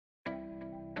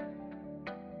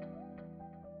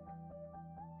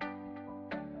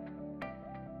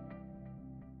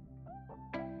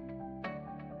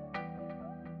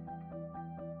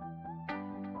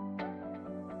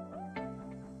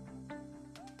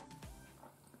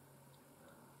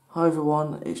Hi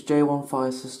everyone, it's J1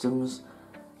 Fire Systems,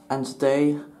 and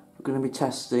today we're going to be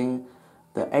testing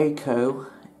the ACO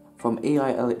from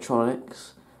EI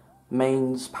Electronics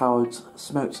mains powered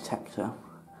smoke detector.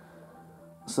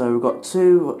 So we've got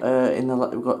two in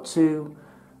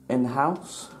the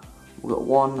house. We've got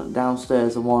one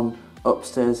downstairs and one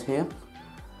upstairs here.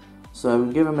 So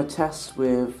we'll give them a test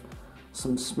with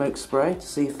some smoke spray to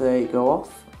see if they go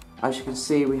off. As you can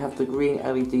see, we have the green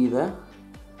LED there.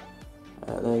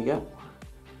 There you go.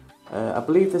 I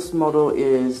believe this model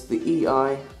is the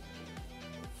EI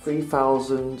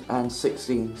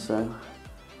 3016. So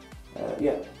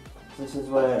yeah, this is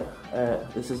where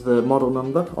this is the model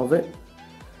number of it,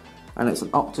 and it's an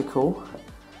optical,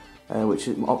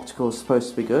 optical is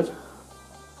supposed to be good.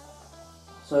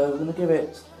 So we're going to give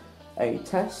it a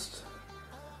test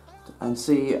and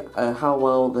see how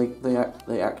well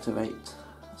they activate.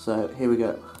 So here we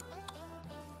go.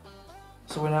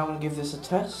 So we're now going to give this a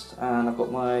test, and I've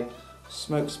got my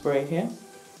smoke spray here.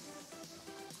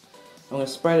 I'm going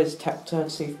to spray the detector to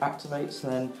see if it activates,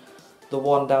 and then the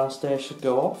one downstairs should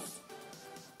go off.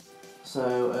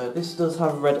 So this does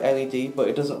have a red LED, but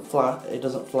it doesn't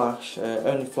flash.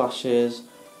 Only flashes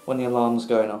when the alarm's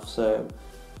going off. So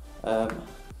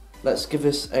let's give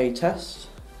this a test.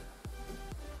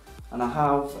 And I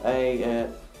have a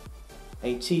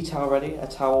tea towel ready, a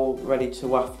towel ready to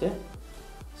waft it.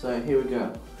 So here we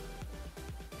go.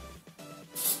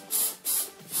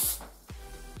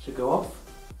 Should go off.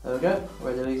 There we go.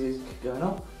 Red LED's going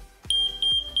off.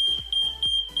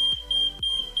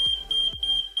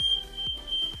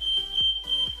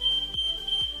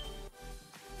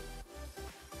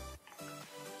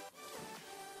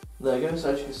 There you go. So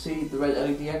as you can see, the red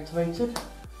LED activated.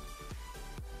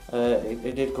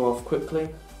 It did go off quickly,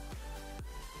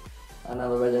 and now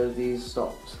the red LED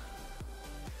stopped.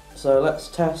 So let's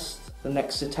test the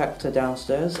next detector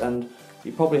downstairs, and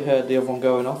you probably heard the other one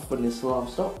going off when this alarm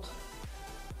stopped.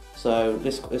 So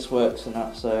this works and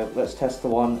that. So let's test the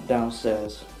one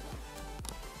downstairs.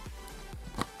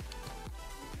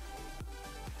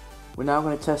 We're now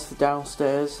going to test the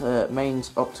downstairs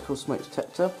mains optical smoke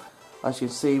detector. As you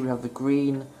can see, we have the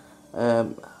green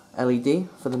LED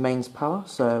for the mains power.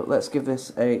 So let's give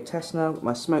this a test now with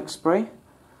my smoke spray.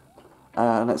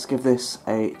 Let's give this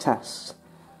a test.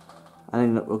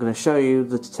 And then we're going to show you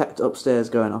the detector upstairs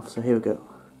going off. So here we go.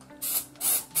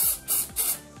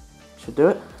 Should do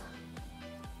it.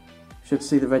 Should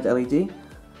see the red LED.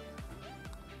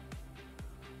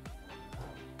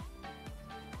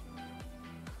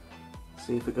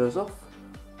 See if it goes off.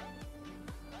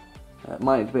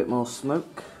 Might need a bit more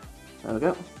smoke. There we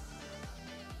go.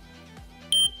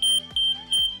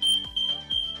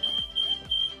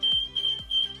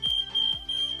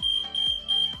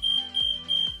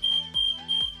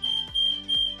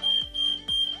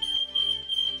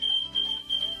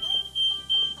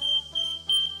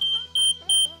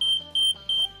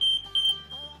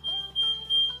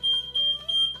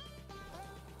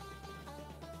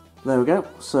 There we go,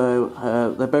 so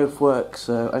they both work.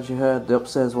 So as you heard, the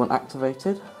upstairs one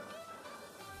activated.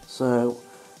 So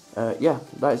yeah,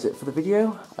 that is it for the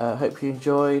video. Hope you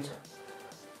enjoyed,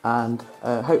 and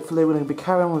hopefully we're going to be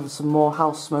carrying on with some more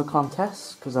house smoke on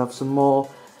tests, because I have some more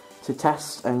to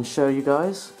test and show you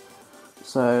guys.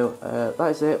 So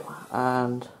that is it,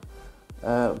 and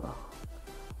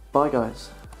bye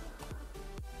guys.